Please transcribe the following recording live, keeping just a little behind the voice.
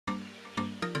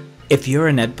If you're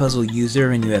an EdPuzzle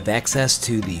user and you have access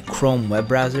to the Chrome web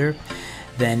browser,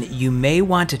 then you may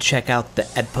want to check out the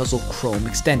EdPuzzle Chrome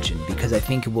extension, because I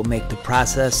think it will make the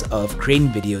process of creating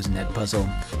videos in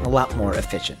EdPuzzle a lot more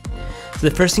efficient. So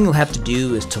the first thing you'll have to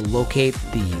do is to locate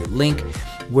the link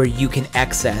where you can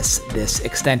access this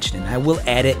extension, and I will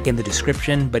add it in the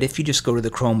description, but if you just go to the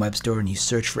Chrome Web Store and you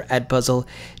search for EdPuzzle,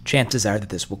 chances are that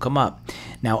this will come up.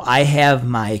 Now, I have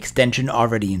my extension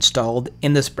already installed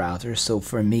in this browser, so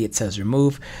for me it says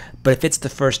remove, but if it's the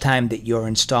first time that you're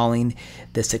installing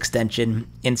this extension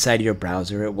inside your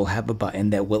browser, it will have a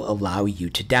button that will allow you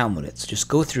to download it. So just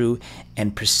go through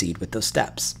and proceed with those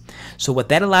steps. So what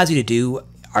that allows you to do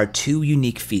are two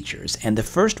unique features, and the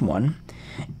first one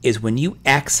is when you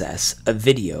access a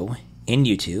video in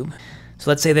YouTube.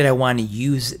 So let's say that I want to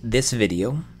use this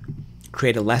video,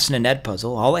 create a lesson in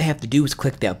EdPuzzle. All I have to do is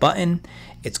click that button.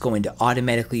 It's going to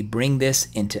automatically bring this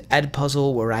into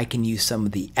EdPuzzle, where I can use some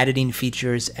of the editing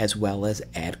features as well as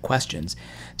add questions.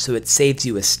 So it saves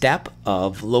you a step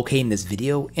of locating this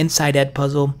video inside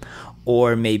EdPuzzle,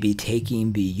 or maybe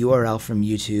taking the URL from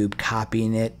YouTube,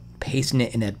 copying it, pasting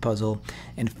it in EdPuzzle,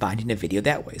 and finding a video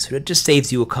that way. So it just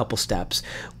saves you a couple steps,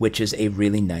 which is a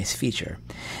really nice feature.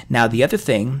 Now, the other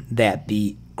thing that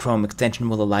the Chrome extension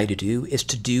will allow you to do is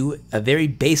to do a very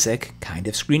basic kind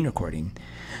of screen recording.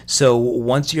 So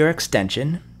once your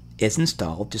extension is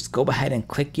installed, just go ahead and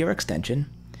click your extension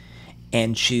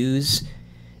and choose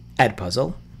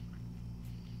EdPuzzle.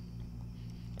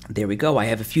 There we go. I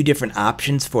have a few different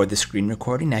options for the screen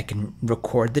recording. I can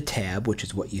record the tab, which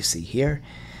is what you see here,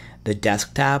 the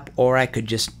desktop, or I could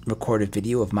just record a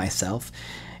video of myself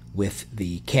with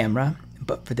the camera.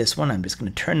 But for this one, I'm just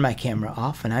going to turn my camera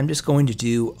off, and I'm just going to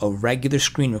do a regular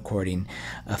screen recording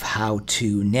of how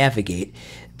to navigate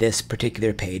this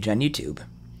particular page on YouTube.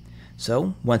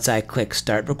 So once I click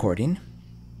start recording,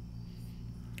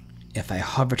 if I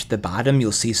hover to the bottom,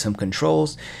 you'll see some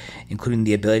controls, including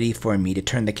the ability for me to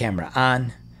turn the camera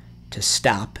on, to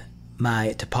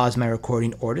pause my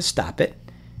recording, or to stop it.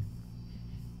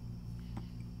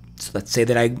 So let's say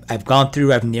that I've gone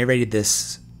through, I've narrated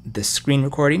this screen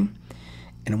recording,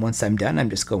 and once I'm done, I'm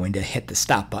just going to hit the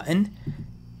stop button.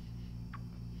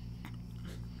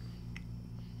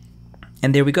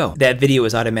 And there we go. That video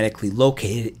is automatically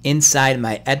located inside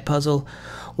my EdPuzzle,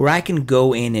 where I can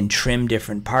go in and trim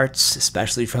different parts,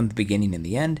 especially from the beginning and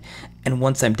the end. And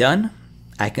once I'm done,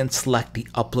 I can select the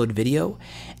upload video,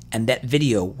 and that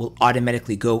video will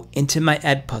automatically go into my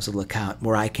EdPuzzle account,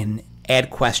 where I can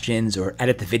add questions or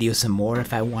edit the video some more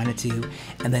if I wanted to,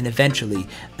 and then eventually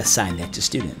assign that to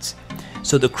students.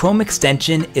 So the Chrome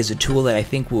extension is a tool that I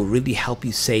think will really help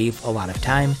you save a lot of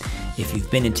time. If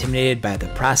you've been intimidated by the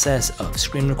process of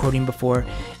screen recording before,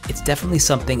 it's definitely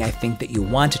something I think that you'll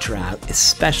want to try out,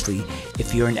 especially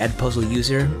if you're an EdPuzzle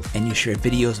user and you share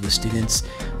videos with students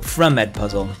from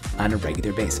EdPuzzle on a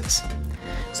regular basis.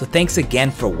 So thanks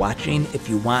again for watching. If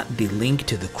you want the link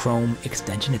to the Chrome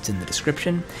extension, it's in the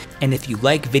description. And if you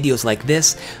like videos like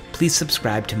this, please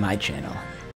subscribe to my channel.